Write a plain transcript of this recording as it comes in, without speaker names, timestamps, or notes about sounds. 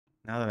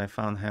Now that I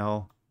found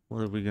hell,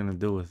 what are we gonna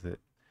do with it?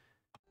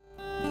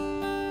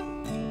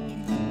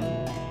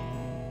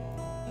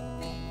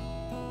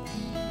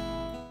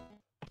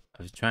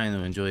 I was trying to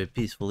enjoy a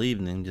peaceful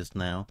evening just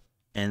now,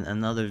 and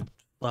another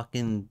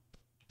fucking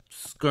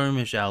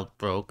skirmish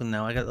outbroke, and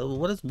now I got.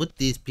 What is with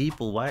these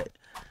people? Why?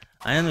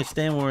 I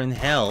understand we're in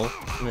hell,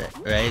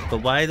 right?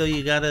 But why do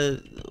you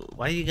gotta?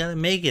 Why you gotta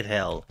make it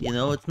hell? You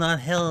know, it's not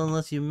hell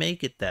unless you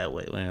make it that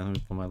way. Wait, let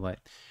me put my light.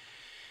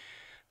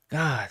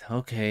 God,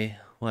 okay.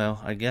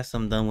 Well, I guess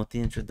I'm done with the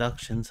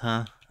introductions,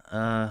 huh?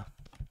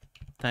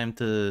 Time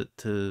to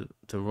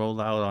roll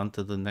out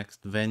onto the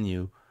next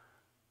venue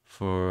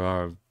for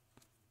our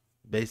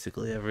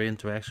basically every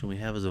interaction we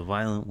have is a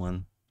violent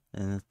one.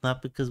 And it's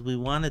not because we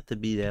want it to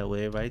be that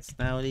way, right,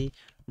 Snouty?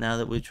 Now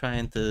that we're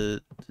trying to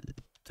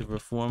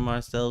reform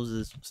ourselves,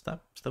 is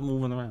stop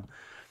moving around.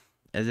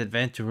 As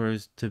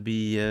adventurers, to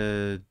be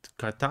a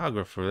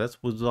cartographer. That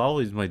was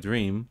always my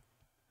dream.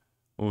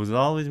 It was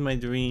always my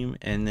dream,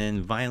 and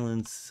then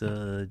violence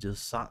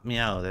just sought me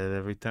out at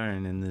every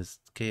turn in this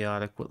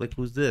chaotic. Like,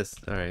 who's this?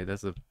 All right,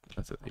 that's a.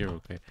 You're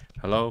okay.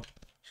 Hello,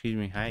 excuse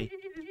me. Hi.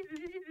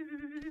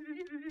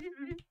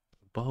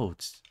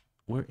 Boats.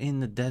 We're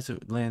in the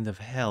desert land of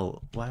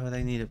hell. Why would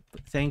I need a?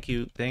 Thank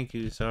you, thank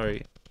you.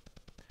 Sorry.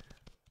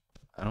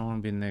 I don't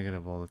want to be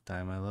negative all the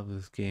time. I love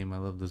this game. I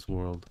love this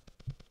world.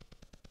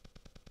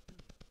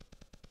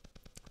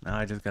 Now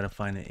I just gotta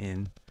find an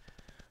inn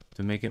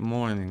to make it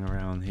morning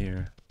around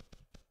here.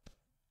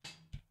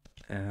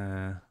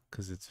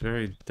 Cause it's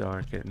very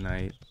dark at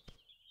night.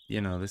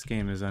 You know, this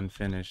game is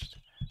unfinished,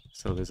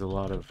 so there's a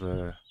lot of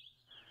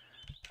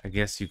I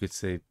guess you could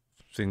say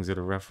things that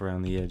are rough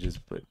around the edges,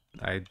 but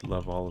I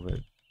love all of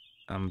it.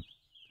 I'll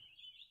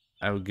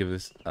never give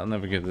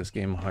this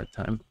game a hard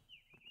time.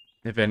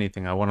 If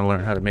anything, I want to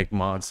learn how to make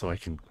mods so I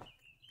can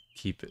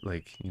keep it,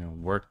 like, you know,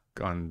 work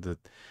on the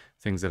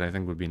things that I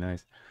think would be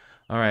nice.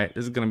 All right,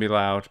 this is gonna be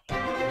loud.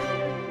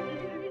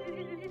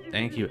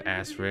 Thank you,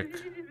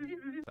 Asric.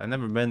 I've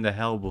never been to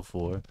hell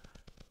before,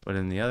 but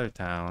in the other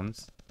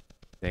towns,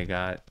 they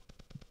got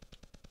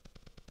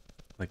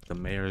like the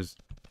mayor's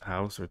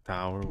house or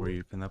tower where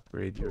you can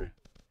upgrade your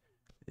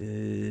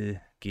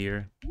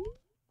gear.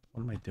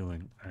 What am I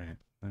doing? All right,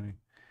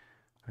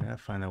 I gotta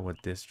find out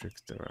what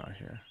districts there are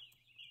here.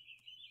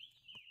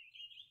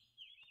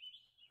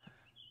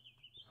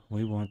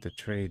 We want the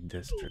trade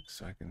district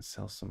so I can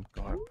sell some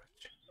garbage.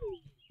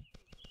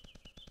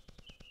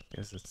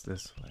 Guess it's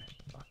this way.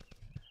 Fuck.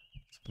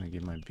 Just gonna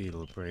give my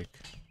beetle a break.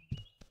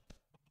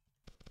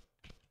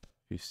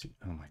 You see?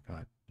 Oh my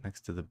god!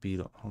 Next to the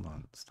beetle. Hold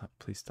on. Stop!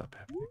 Please stop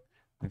happening.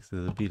 Next to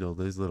the beetle,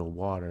 there's little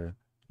water.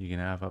 You can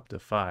have up to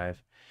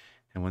 5,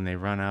 and when they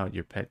run out,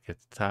 your pet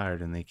gets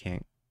tired and they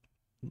can't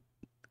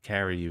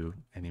carry you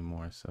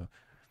anymore. So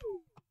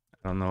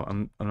I don't know.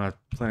 I'm not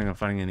planning on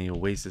finding any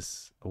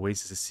oasis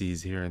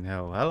here in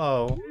hell.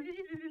 Hello.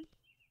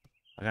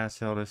 I gotta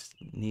sell this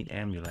neat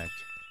amulet.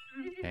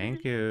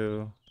 Thank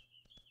you.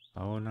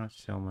 I will not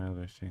sell my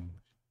other things.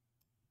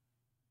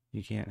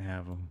 You can't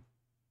have them.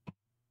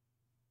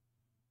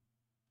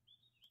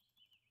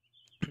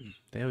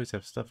 They always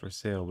have stuff for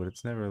sale, but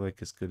it's never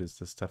like as good as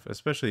the stuff,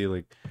 especially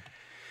like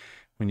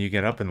when you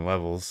get up in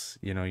levels,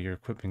 you know, your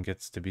equipment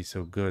gets to be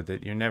so good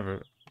that you're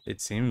never,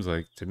 it seems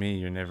like to me,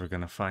 you're never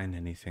going to find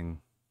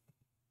anything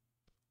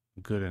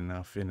good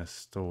enough in a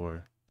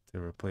store to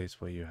replace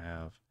what you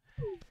have.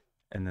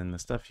 And then the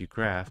stuff you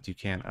craft, you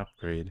can't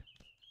upgrade.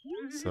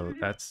 So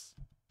that's,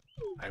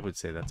 I would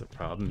say that's a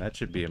problem. That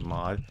should be a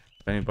mod.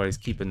 If anybody's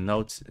keeping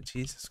notes,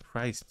 Jesus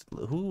Christ,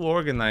 who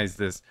organized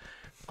this?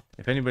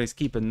 If anybody's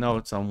keeping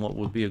notes on what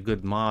would be a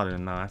good mod or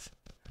not,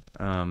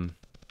 the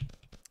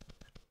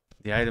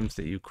items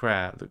that you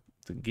craft,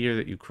 the gear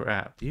that you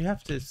craft, you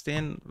have to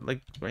stand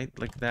like right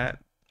like that.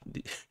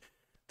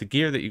 The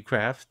gear that you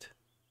craft,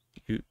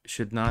 you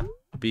should not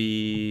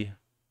be.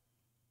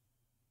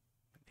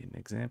 An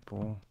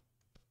example.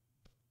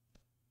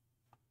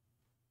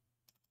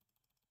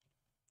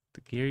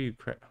 The gear you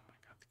craft. Oh my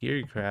god, the gear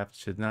you craft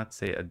should not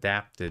say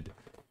adapted.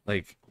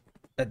 Like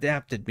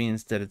adapted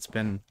means that it's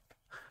been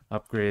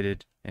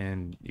upgraded,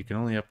 and you can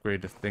only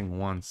upgrade a thing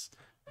once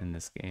in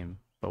this game.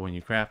 But when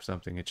you craft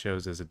something, it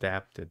shows as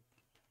adapted.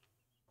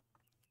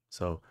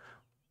 So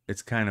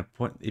it's kind of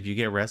if you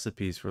get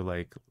recipes for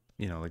like,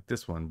 you know, like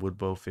this one,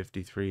 Woodbow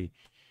 53.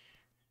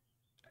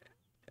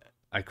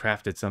 I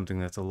crafted something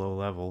that's a low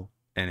level,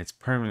 and it's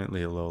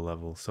permanently a low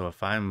level. So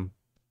if I'm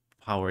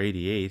power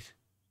 88,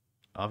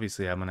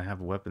 obviously I'm gonna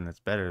have a weapon that's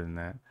better than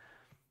that.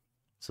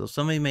 So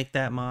somebody make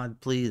that mod,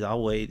 please.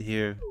 I'll wait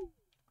here.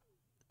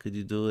 Could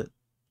you do it?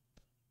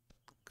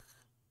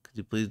 Could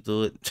you please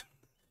do it?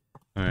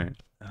 All right.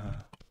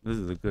 This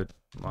is a good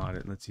mod.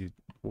 It lets you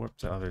warp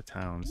to other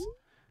towns.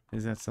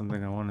 Is that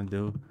something I want to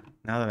do?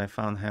 Now that I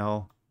found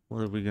hell,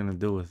 what are we gonna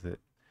do with it?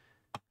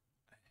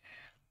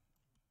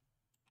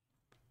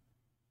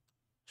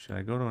 Should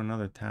I go to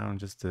another town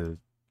just to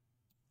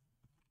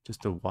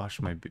wash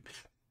my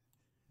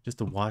just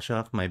to wash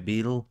off my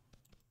beetle?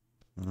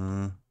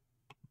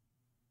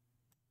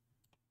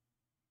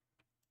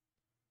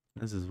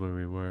 This is where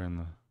we were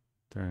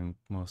during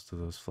most of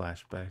those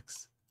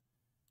flashbacks.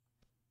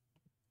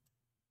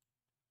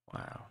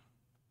 Wow.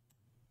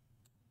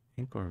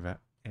 Ink or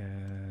I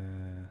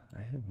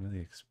didn't really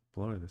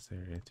explore this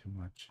area too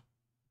much.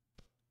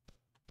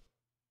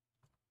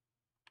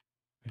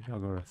 Maybe I'll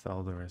go to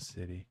Thaldera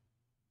City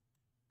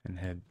and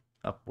head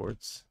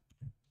upwards.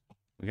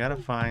 We gotta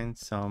find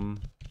some...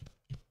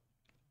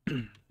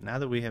 now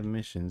that we have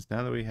missions,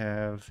 now that we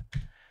have a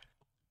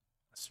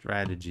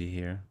strategy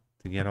here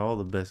to get all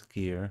the best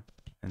gear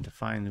and to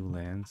find new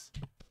lands,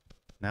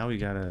 now we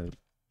gotta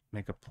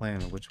make a plan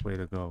of which way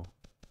to go.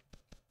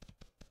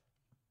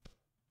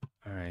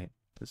 Alright,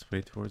 this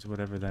way towards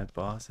whatever that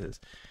boss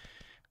is.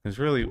 Because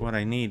really what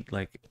I need,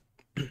 like,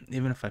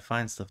 even if I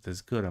find stuff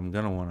that's good, I'm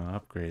gonna want to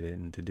upgrade it,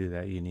 and to do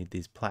that you need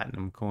these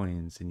platinum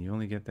coins, and you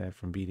only get that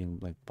from beating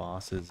like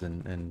bosses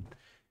and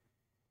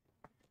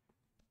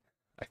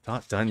I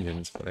thought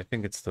dungeons, but I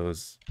think it's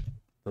these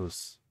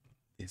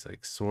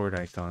like sword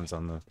icons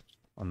on the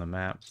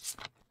map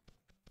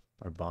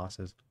or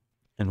bosses.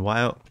 And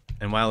while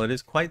it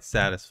is quite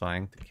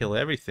satisfying to kill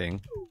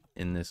everything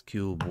in this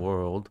cube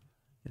world,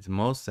 it's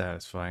most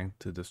satisfying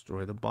to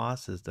destroy the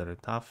bosses that are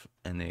tough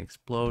and they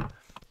explode,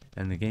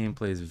 and the game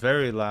plays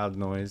very loud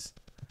noise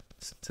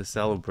to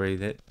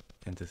celebrate it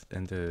and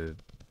to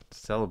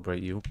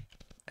celebrate you,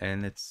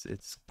 and it's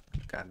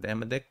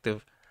goddamn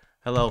addictive.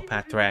 Hello,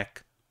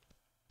 Patrak.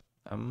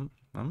 I'm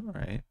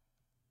alright.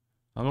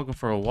 I'm looking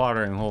for a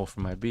watering hole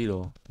for my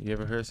beetle. You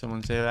ever heard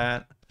someone say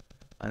that?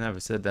 I never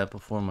said that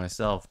before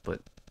myself,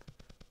 but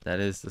that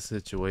is the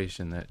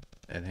situation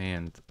at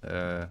hand.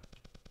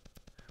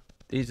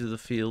 These are the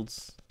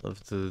fields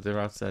they're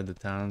outside the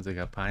towns. They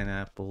got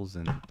pineapples,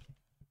 and I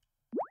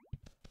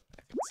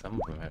think some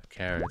of them have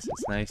carrots.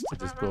 It's nice to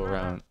just go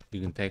around.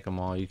 You can take them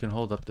all. You can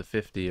hold up to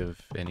 50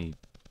 of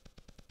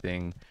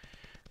anything,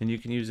 and you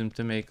can use them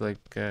to make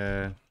like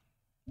I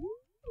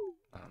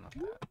don't know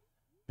that.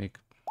 Make,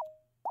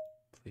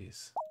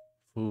 please,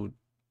 food.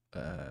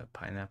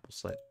 Pineapple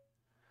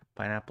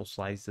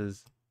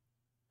slices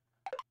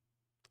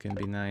can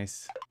be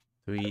nice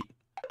to eat.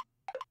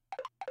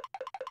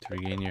 To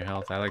regain your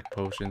health. I like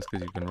potions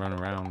because you can run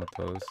around with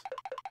those.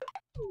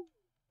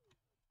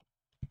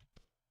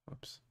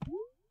 Whoops.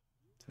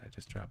 Did I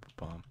just drop a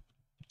bomb?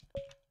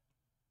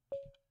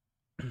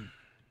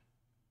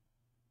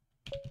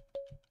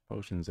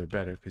 Potions are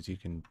better because you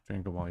can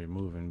drink them while you're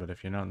moving, but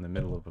if you're not in the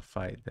middle of a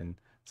fight, then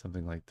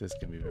something like this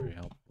can be very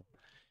helpful.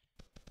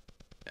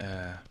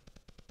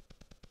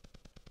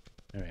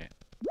 Alright.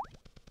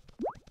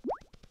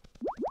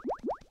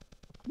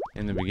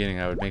 In the beginning,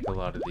 I would make a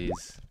lot of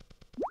these.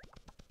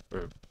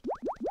 Or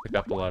pick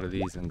up a lot of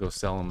these and go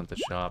sell them at the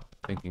shop,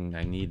 thinking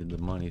I needed the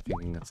money,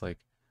 thinking it's like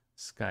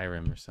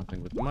Skyrim or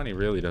something. But the money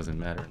really doesn't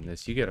matter in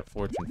this. You get a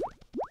fortune for,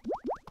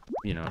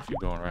 you know, if you're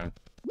going around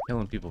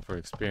killing people for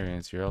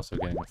experience, you're also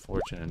getting a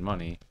fortune in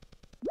money.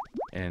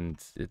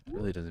 And it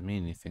really doesn't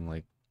mean anything.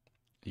 Like,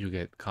 you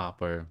get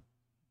copper,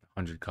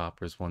 100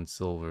 coppers, 1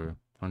 silver,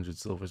 100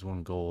 silvers,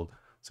 1 gold.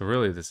 So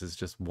really, this is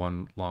just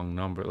one long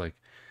number. Like,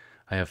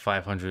 I have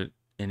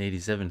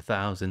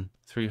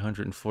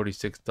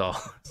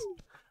 $587,346.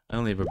 I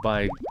only ever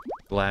buy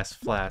glass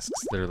flasks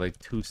that are like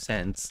 2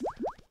 cents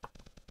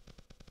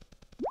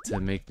to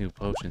make new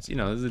potions. You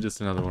know, this is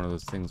just another one of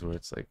those things where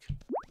it's like,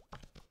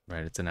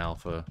 right, it's an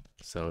alpha,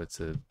 so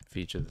it's a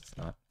feature that's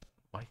not...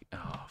 Why?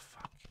 Oh,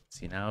 fuck.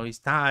 See, now he's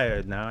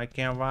tired. Now I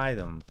can't ride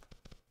him.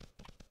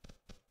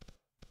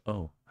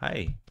 Oh,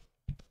 hi.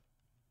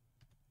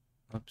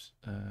 Oops.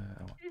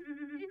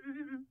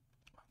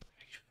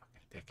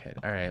 Dickhead.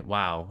 All right,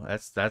 wow,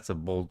 that's a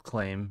bold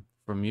claim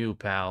from you,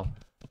 pal.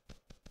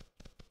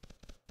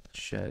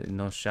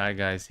 No shy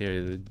guys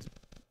here. The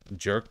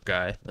jerk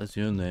guy. That's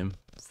your name.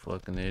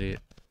 Fucking idiot.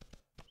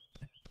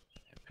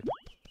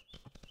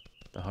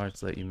 The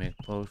hearts let you make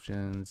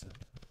potions.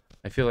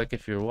 I feel like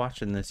if you're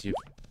watching this, you've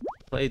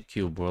played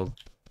CubeWorld,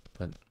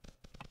 but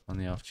on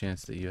the off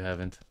chance that you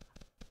haven't,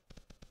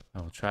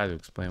 I will try to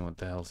explain what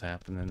the hell's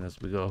happening as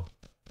we go.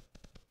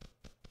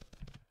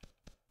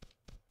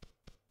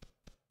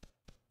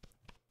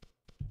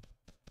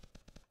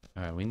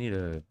 Alright, we need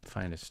to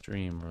find a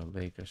stream or a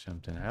lake or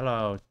something.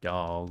 Hello,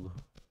 dog.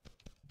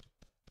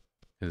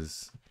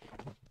 Because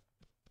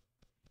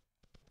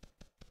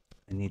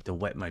I need to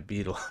wet my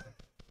beetle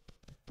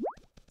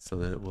so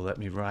that it will let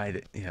me ride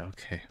it. Yeah,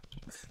 okay.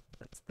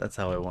 That's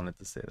how I wanted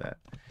to say that.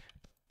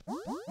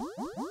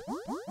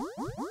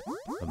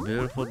 A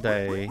beautiful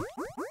day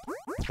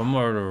for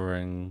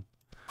murdering.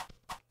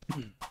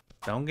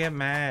 Don't get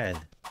mad.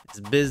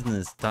 It's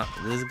business.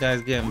 This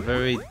guy's getting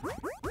very...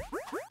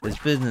 It's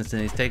business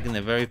and he's taking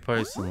it very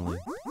personally.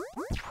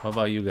 How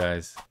about you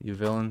guys? You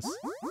villains?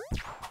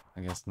 I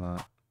guess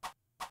not.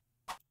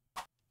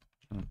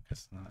 I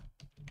guess not.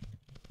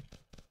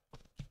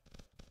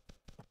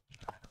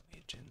 I don't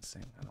need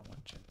ginseng. I don't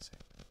want ginseng.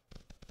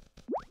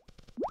 What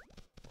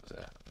was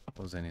that?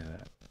 What was any of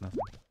that? Nothing.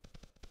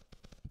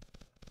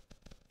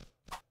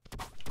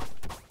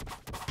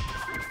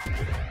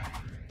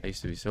 I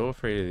used to be so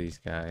afraid of these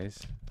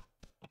guys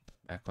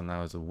back back when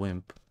I was a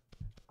wimp.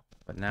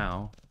 But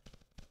now,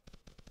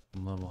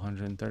 I'm level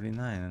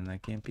 139 and I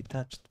can't be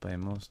touched by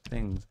most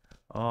things.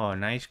 Oh,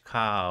 nice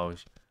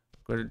cows.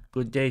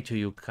 Good day to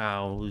you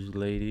cows,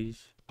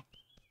 ladies.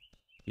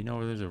 You know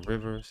where there's a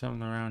river or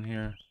something around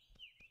here?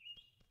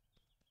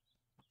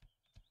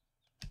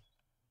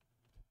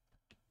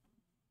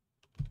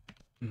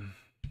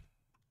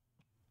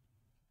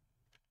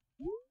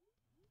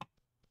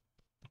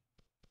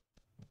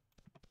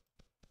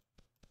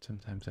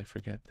 Sometimes I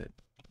forget that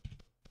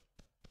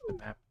the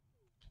map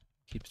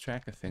keeps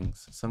track of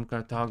things. Some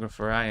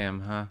cartographer I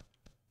am, huh?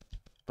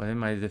 But in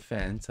my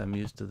defense, I'm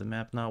used to the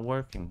map not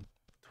working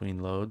between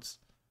loads.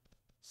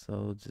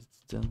 So just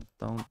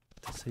don't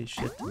say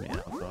shit to me.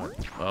 Oh god.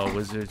 Oh,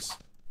 wizards.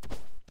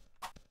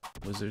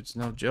 Wizards,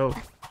 no joke.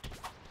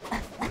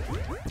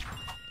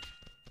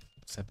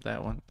 Except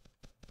that one.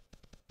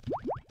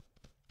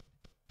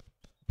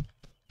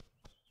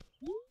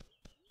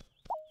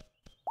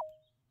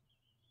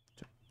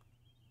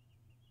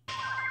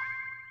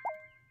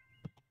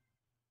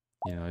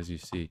 You know, as you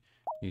see,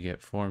 you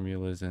get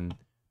formulas and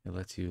it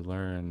lets you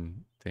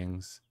learn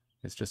things.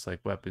 It's just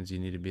like weapons. You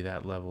need to be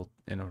that level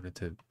in order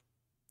to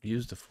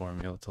use the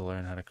formula to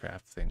learn how to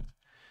craft things.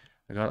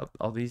 I got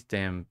all these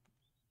damn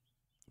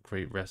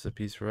great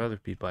recipes for other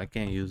people. I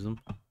can't use them,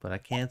 but I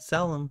can't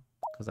sell them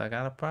because I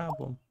got a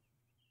problem.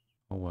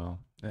 Oh well.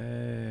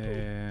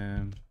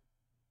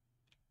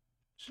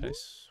 Should I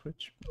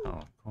switch?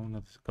 Oh,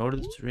 go to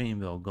the stream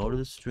though. Go to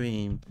the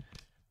stream.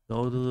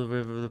 Go to the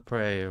river to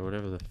pray or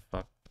whatever the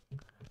fuck.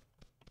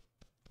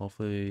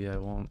 Hopefully I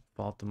won't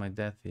fall to my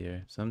death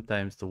here.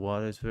 Sometimes the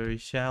water is very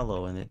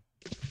shallow and it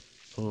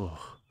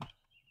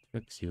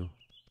tricks you.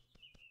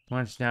 Come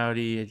on,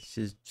 Snouty. It's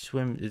just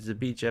swim. It's a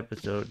beach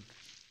episode.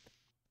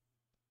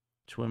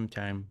 Swim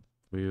time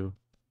for you.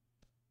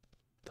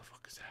 What the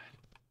fuck is that?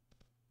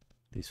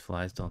 These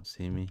flies don't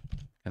see me.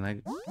 Can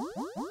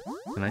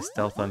I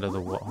stealth under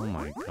the water? Oh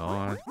my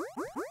god.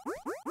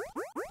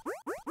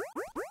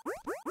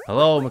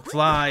 Hello,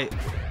 McFly.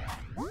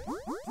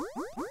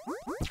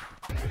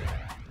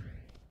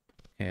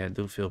 Yeah, I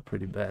do feel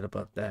pretty bad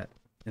about that.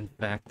 In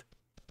fact,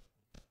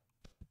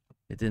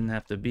 it didn't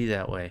have to be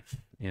that way,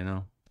 you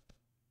know?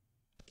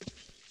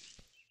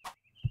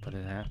 But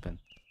it happened.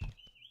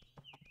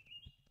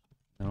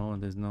 No,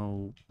 there's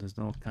no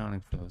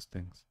accounting for those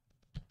things.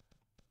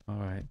 All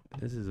right,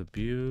 this is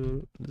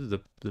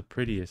the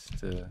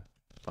prettiest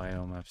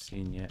biome I've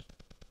seen yet.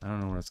 I don't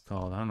know what it's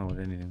called. I don't know what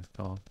anything's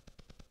called.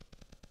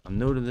 I'm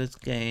new to this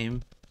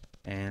game,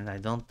 and I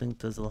don't think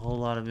there's a whole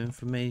lot of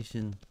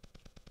information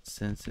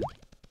since it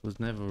was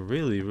never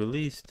really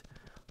released.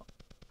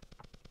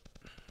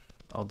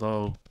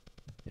 Although,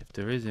 if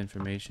there is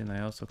information,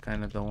 I also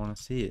kind of don't want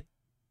to see it.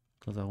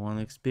 Because I want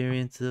to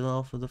experience it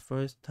all for the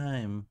first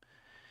time.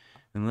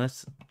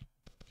 Unless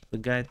the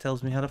guy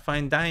tells me how to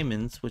find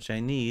diamonds, which I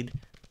need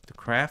to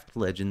craft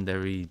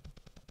legendary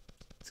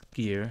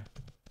gear.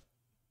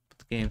 But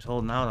the game's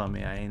holding out on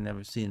me. I ain't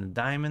never seen a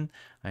diamond.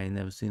 I ain't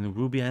never seen a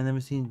ruby. I ain't never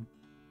seen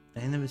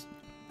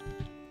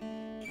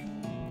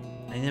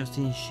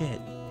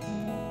shit.